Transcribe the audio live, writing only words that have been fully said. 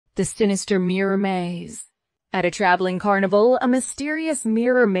The Sinister Mirror Maze. At a traveling carnival, a mysterious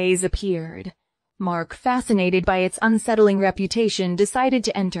mirror maze appeared. Mark, fascinated by its unsettling reputation, decided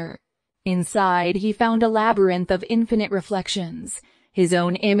to enter. Inside, he found a labyrinth of infinite reflections, his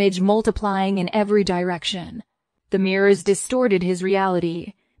own image multiplying in every direction. The mirrors distorted his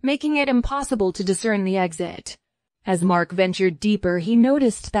reality, making it impossible to discern the exit. As Mark ventured deeper, he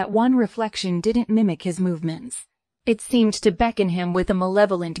noticed that one reflection didn't mimic his movements. It seemed to beckon him with a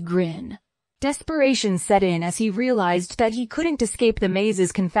malevolent grin. Desperation set in as he realized that he couldn't escape the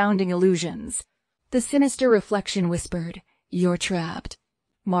maze's confounding illusions. The sinister reflection whispered, "You're trapped."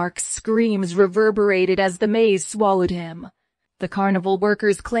 Mark's screams reverberated as the maze swallowed him. The carnival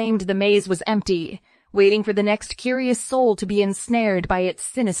workers claimed the maze was empty, waiting for the next curious soul to be ensnared by its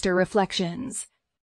sinister reflections.